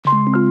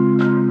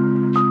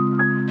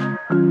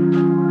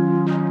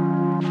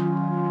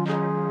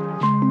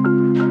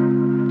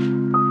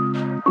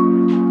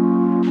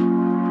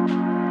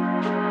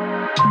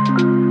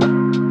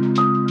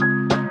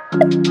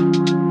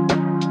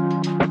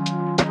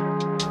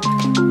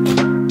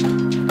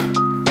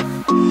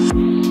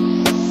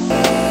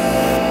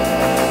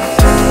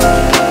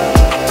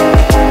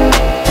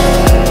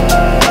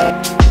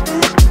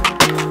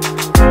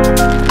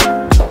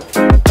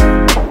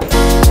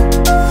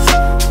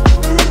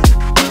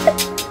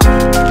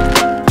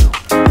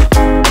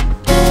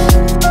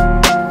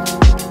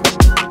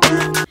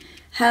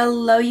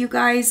Hello you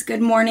guys,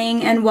 good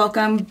morning and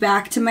welcome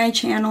back to my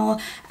channel.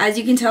 As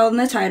you can tell in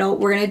the title,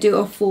 we're going to do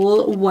a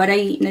full what I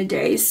eat in a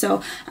day.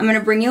 So I'm going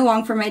to bring you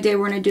along for my day.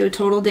 We're going to do a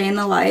total day in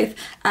the life,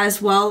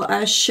 as well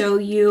as show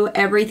you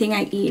everything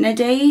I eat in a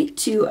day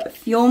to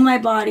fuel my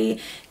body,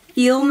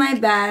 feel my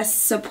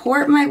best,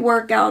 support my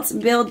workouts,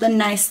 build the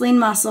nice lean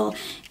muscle,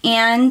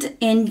 and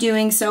in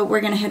doing so,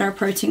 we're going to hit our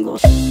protein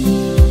goals.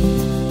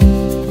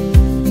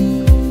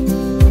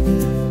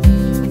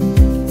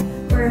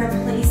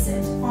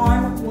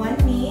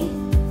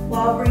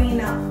 While bringing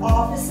that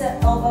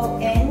opposite elbow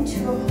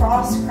into a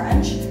cross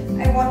crunch,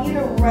 I want you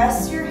to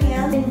rest your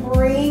hand and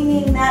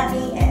bringing that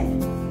knee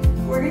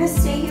in. We're going to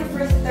stay here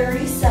for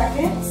 30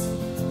 seconds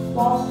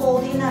while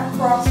holding that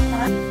cross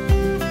crunch.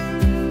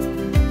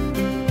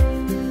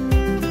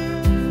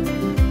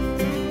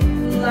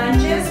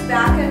 Lunges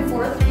back and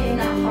forth, getting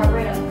that heart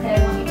rate up. Okay,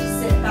 I want you to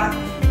sit back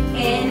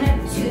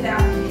into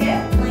that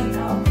hip. Leg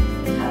out.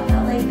 Have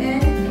that leg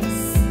in.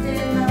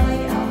 Extend that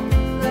leg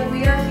out. Good.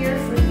 We are here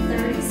for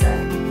 30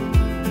 seconds.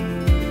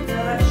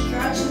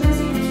 Stretch in those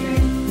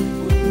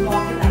hamstrings,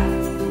 walk it back.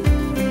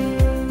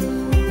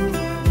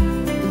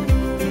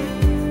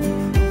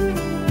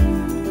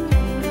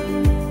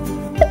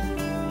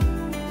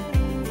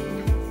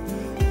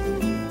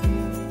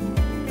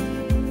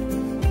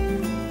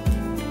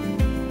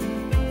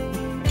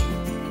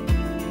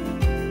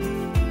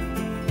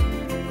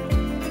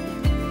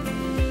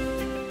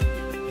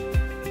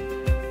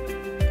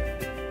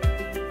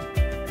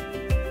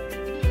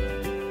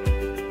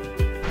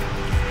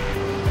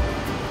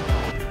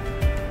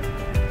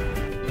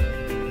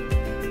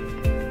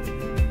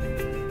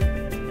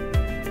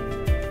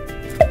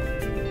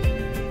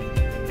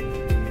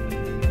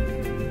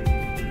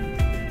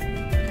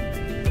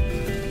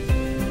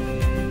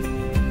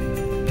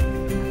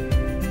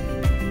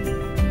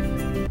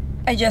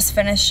 I just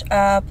finished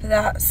up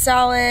that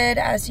salad.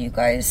 As you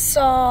guys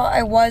saw,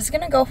 I was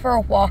gonna go for a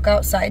walk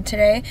outside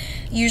today.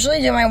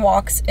 Usually do my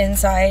walks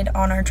inside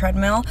on our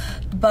treadmill,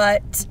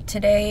 but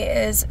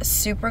today is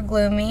super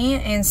gloomy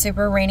and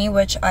super rainy,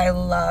 which I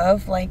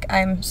love. Like,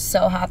 I'm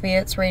so happy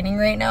it's raining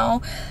right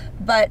now,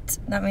 but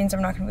that means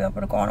I'm not gonna be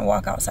able to go on a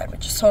walk outside,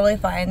 which is totally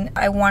fine.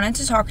 I wanted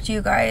to talk to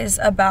you guys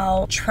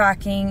about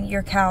tracking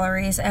your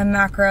calories and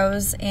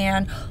macros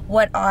and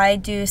what I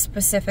do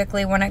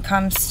specifically when it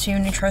comes to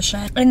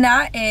nutrition. And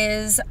that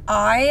is,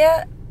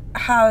 I've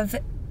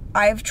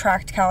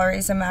tracked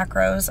calories and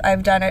macros.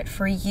 I've done it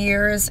for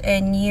years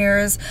and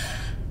years.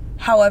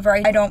 However,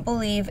 I don't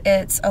believe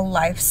it's a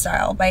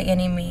lifestyle by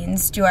any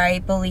means. Do I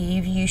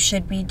believe you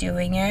should be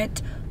doing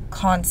it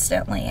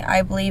constantly?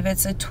 I believe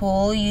it's a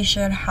tool you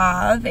should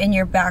have in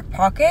your back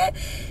pocket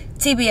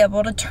to be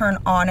able to turn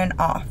on and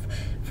off.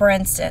 For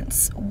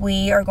instance,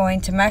 we are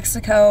going to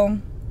Mexico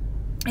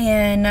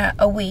in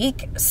a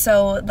week,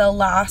 so the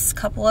last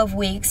couple of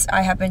weeks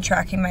I have been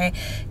tracking my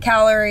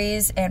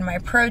calories and my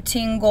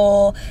protein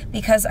goal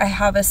because I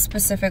have a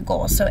specific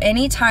goal. So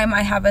anytime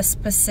I have a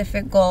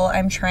specific goal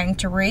I'm trying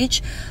to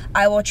reach,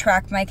 I will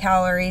track my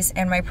calories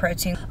and my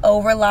protein.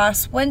 Over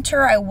last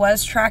winter I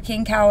was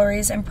tracking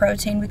calories and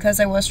protein because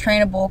I was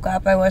trying to bulk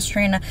up. I was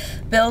trying to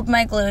build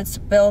my glutes,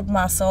 build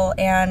muscle,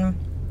 and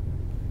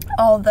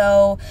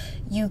although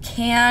you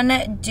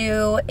can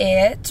do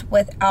it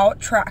without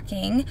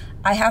tracking,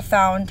 I have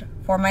found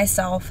for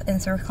myself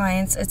and through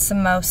clients it's the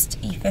most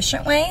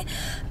efficient way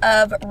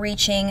of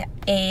reaching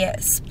a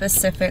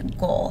specific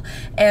goal.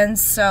 And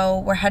so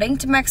we're heading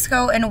to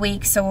Mexico in a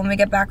week, so when we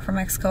get back from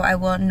Mexico I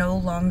will no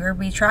longer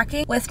be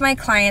tracking. With my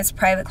clients,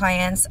 private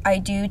clients, I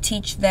do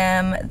teach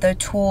them the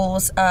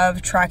tools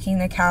of tracking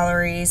the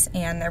calories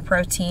and their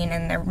protein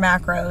and their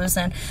macros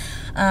and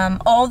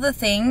all the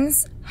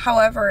things.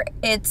 However,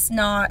 it's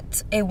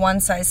not a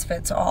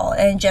one-size-fits-all,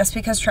 and just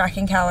because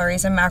tracking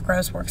calories and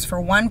macros works for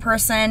one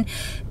person,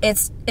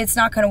 it's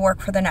not going to work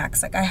for the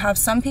next. Like, I have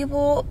some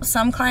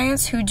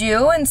clients who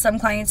do and some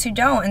clients who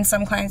don't, and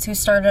some clients who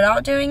started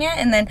out doing it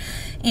and then,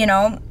 you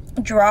know,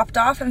 dropped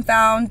off and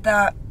found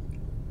that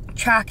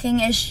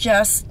tracking is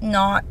just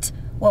not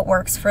what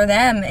works for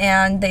them,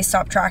 and they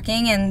stop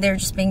tracking and they're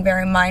just being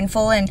very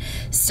mindful and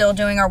still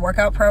doing our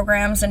workout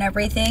programs and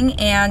everything,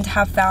 and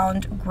have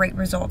found great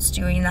results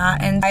doing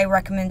that. And I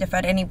recommend, if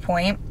at any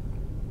point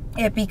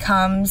it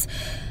becomes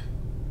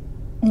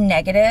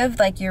negative,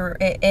 like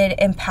it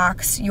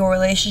impacts your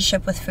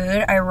relationship with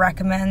food, I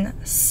recommend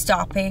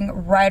stopping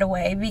right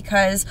away,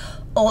 because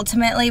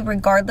ultimately,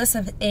 regardless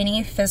of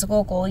any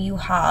physical goal you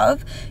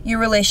have, your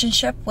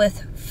relationship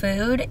with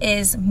food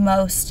is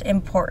most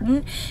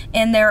important.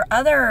 And there are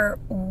other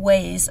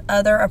ways,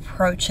 other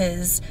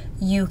approaches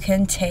you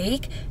can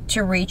take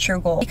to reach your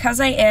goal. Because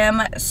I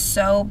am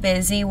so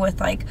busy with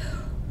like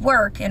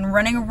work and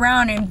running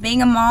around and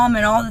being a mom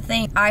and all the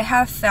things, I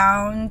have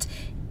found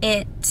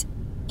it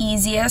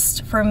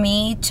easiest for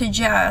me to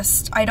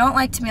just, I don't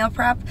like to meal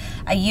prep.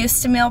 I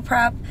used to meal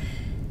prep,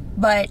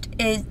 but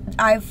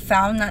I've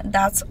found that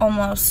that's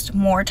almost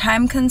more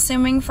time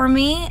consuming for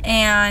me,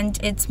 and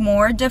it's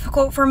more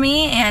difficult for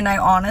me, and I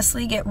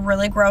honestly get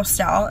really grossed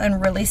out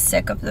and really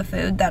sick of the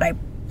food that I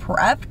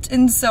prepped,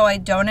 and so I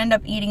don't end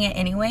up eating it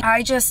anyway.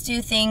 I just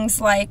do things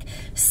like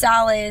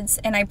salads,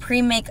 and I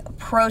pre-make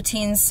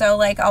proteins. So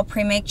like I'll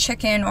pre-make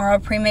chicken, or I'll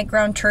pre-make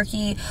ground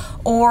turkey,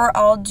 or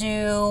I'll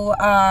do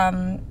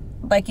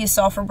like you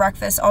saw for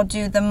breakfast, I'll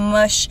do the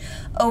mush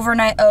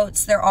overnight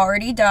oats. They're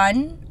already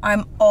done.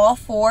 I'm all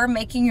for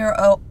making your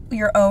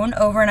own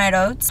overnight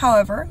oats.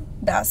 However,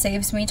 that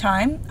saves me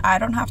time. I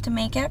don't have to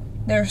make it.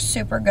 They're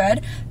super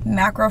good,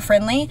 macro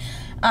friendly,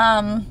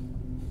 and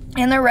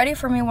they're ready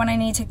for me when I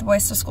need to take the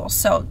boys to school.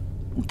 So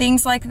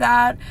things like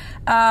that.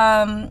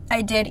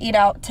 I did eat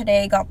out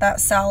today, got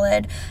that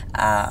salad,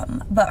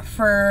 but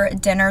for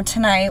dinner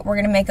tonight we're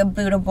gonna make a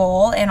Buddha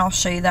bowl, and I'll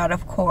show you that,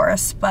 of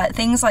course. But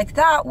things like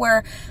that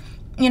where,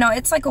 you know,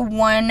 it's like a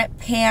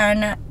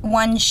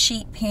one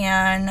sheet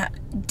pan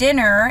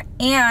dinner,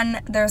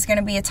 and there's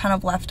gonna be a ton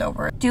of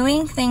leftover.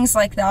 Doing things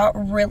like that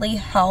really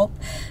help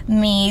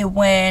me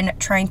when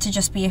trying to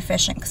just be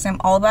efficient, because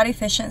I'm all about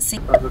efficiency.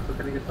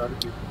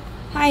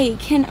 Hi,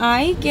 can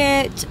I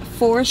get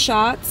 4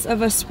 shots of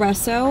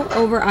espresso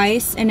over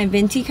ice in a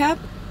venti cup?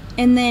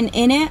 And then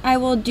in it, I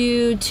will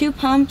do 2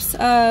 pumps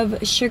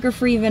of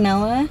sugar-free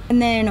vanilla,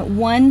 and then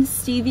 1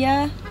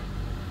 stevia,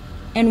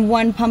 and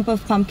 1 pump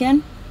of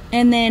pumpkin.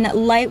 And then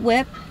light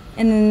whip,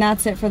 and then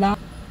that's it for that.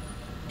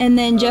 And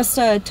then just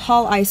a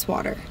tall ice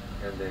water.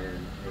 And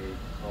then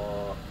a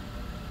tall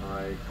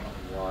ice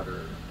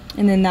water.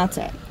 And then that's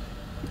it.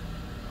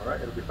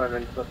 Alright, it'll be 5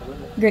 minutes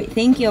left. Great,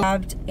 thank you. I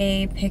grabbed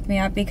a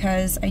pick-me-up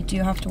because I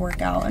do have to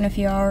work out in a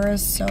few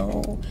hours,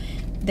 so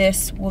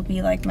this will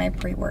be like my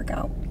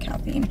pre-workout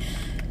caffeine.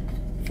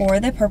 For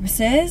the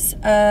purposes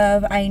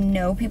of, I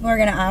know people are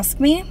gonna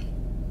ask me,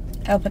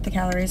 I'll put the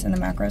calories and the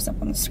macros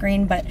up on the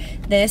screen, but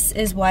this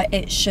is what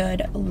it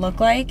should look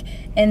like.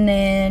 And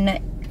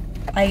then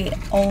I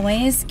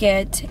always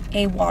get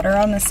a water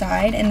on the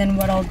side, and then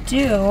what I'll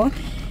do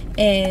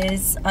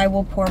is I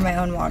will pour my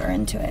own water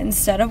into it.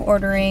 Instead of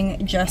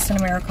ordering just an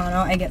Americano,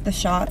 I get the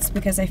shots,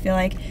 because I feel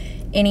like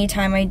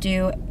anytime I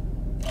do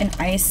an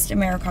iced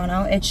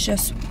Americano, it's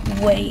just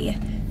way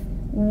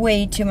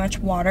too much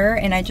water,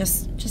 and I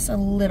just a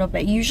little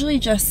bit, usually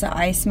just the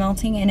ice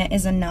melting in it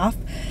is enough.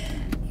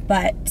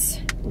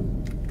 But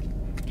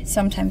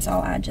sometimes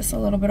I'll add just a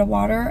little bit of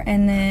water,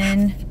 and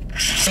then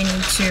I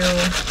need to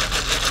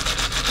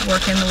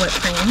work in the whipped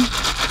cream.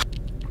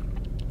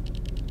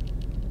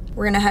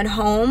 We're gonna head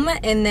home,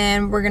 and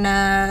then we're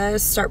gonna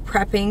start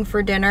prepping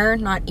for dinner.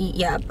 Not eat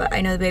yet, but I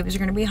know the babies are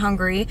gonna be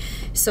hungry.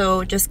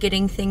 So just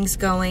getting things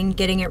going,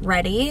 getting it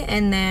ready,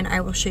 and then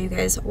I will show you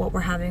guys what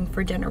we're having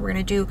for dinner. We're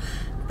gonna do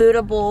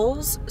Buddha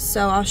bowls,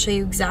 so I'll show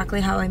you exactly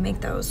how I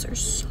make those. They're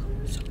so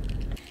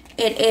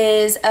It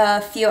is a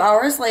few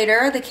hours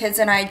later. The kids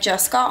and I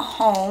just got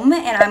home,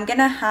 and I'm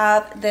gonna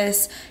have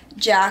this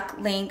Jack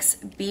Link's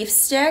beef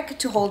stick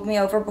to hold me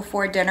over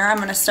before dinner. I'm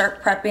gonna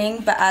start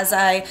prepping, but as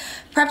I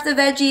prep the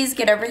veggies,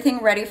 get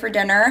everything ready for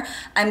dinner,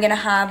 I'm gonna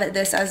have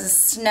this as a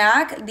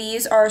snack.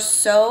 These are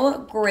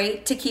so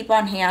great to keep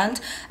on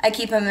hand. I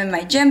keep them in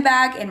my gym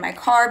bag, in my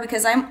car,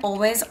 because I'm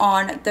always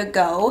on the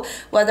go,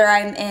 whether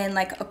I'm in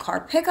like a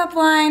car pickup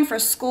line for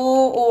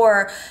school,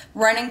 or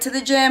running to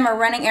the gym, or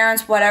running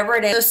errands, whatever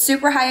it is. So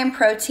super high in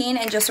protein,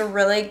 and just a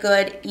really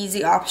good,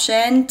 easy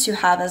option to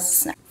have as a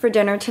snack. For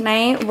dinner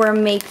tonight, we're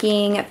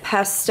making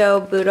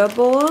pesto Buddha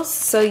bowls.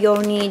 So you'll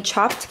need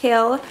chopped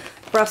kale,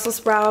 Brussels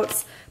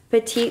sprouts,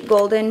 petite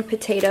golden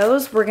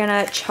potatoes. We're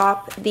gonna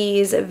chop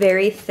these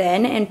very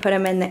thin and put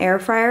them in the air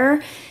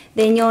fryer.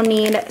 Then you'll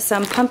need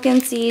some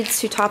pumpkin seeds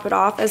to top it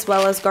off, as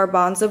well as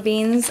garbanzo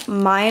beans.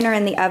 Mine are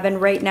in the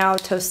oven right now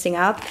toasting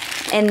up.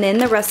 And then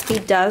the recipe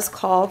does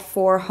call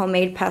for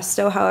homemade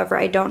pesto. However,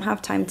 I don't have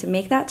time to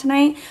make that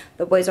tonight.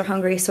 The boys are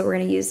hungry, so we're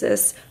gonna use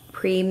this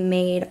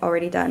pre-made,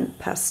 already done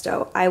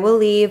pesto. I will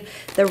leave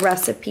the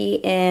recipe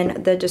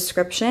in the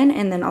description,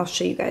 and then I'll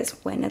show you guys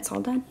when it's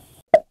all done.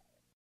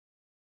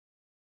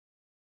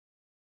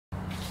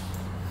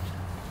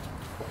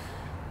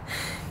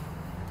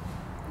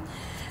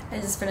 I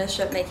just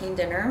finished up making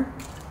dinner.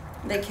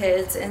 The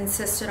kids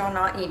insisted on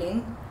not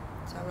eating,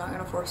 so I'm not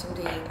gonna force them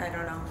to eat. I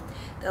don't know.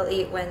 They'll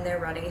eat when they're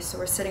ready. So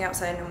we're sitting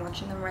outside and I'm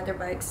watching them ride their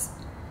bikes.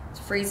 It's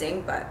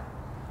freezing, but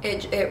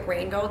it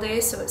rained all day,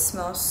 so it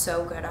smells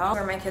so good out.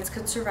 Where my kids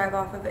could survive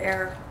off of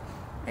air.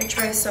 I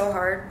try so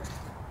hard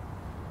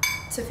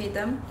to feed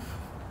them,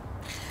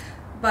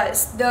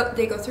 but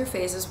they go through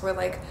phases where,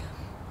 like,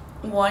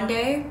 one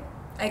day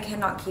I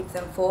cannot keep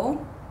them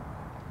full,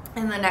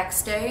 and the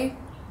next day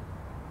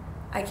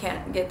I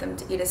can't get them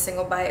to eat a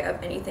single bite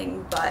of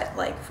anything but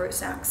like fruit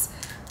snacks.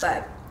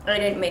 But I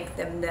didn't make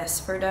them this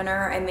for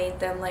dinner. I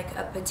made them like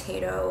a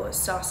potato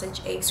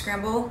sausage egg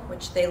scramble,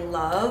 which they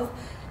love.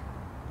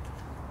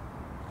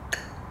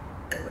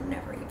 They would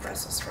never eat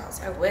Brussels sprouts.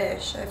 I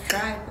wish. I've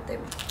tried, but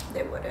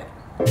they wouldn't.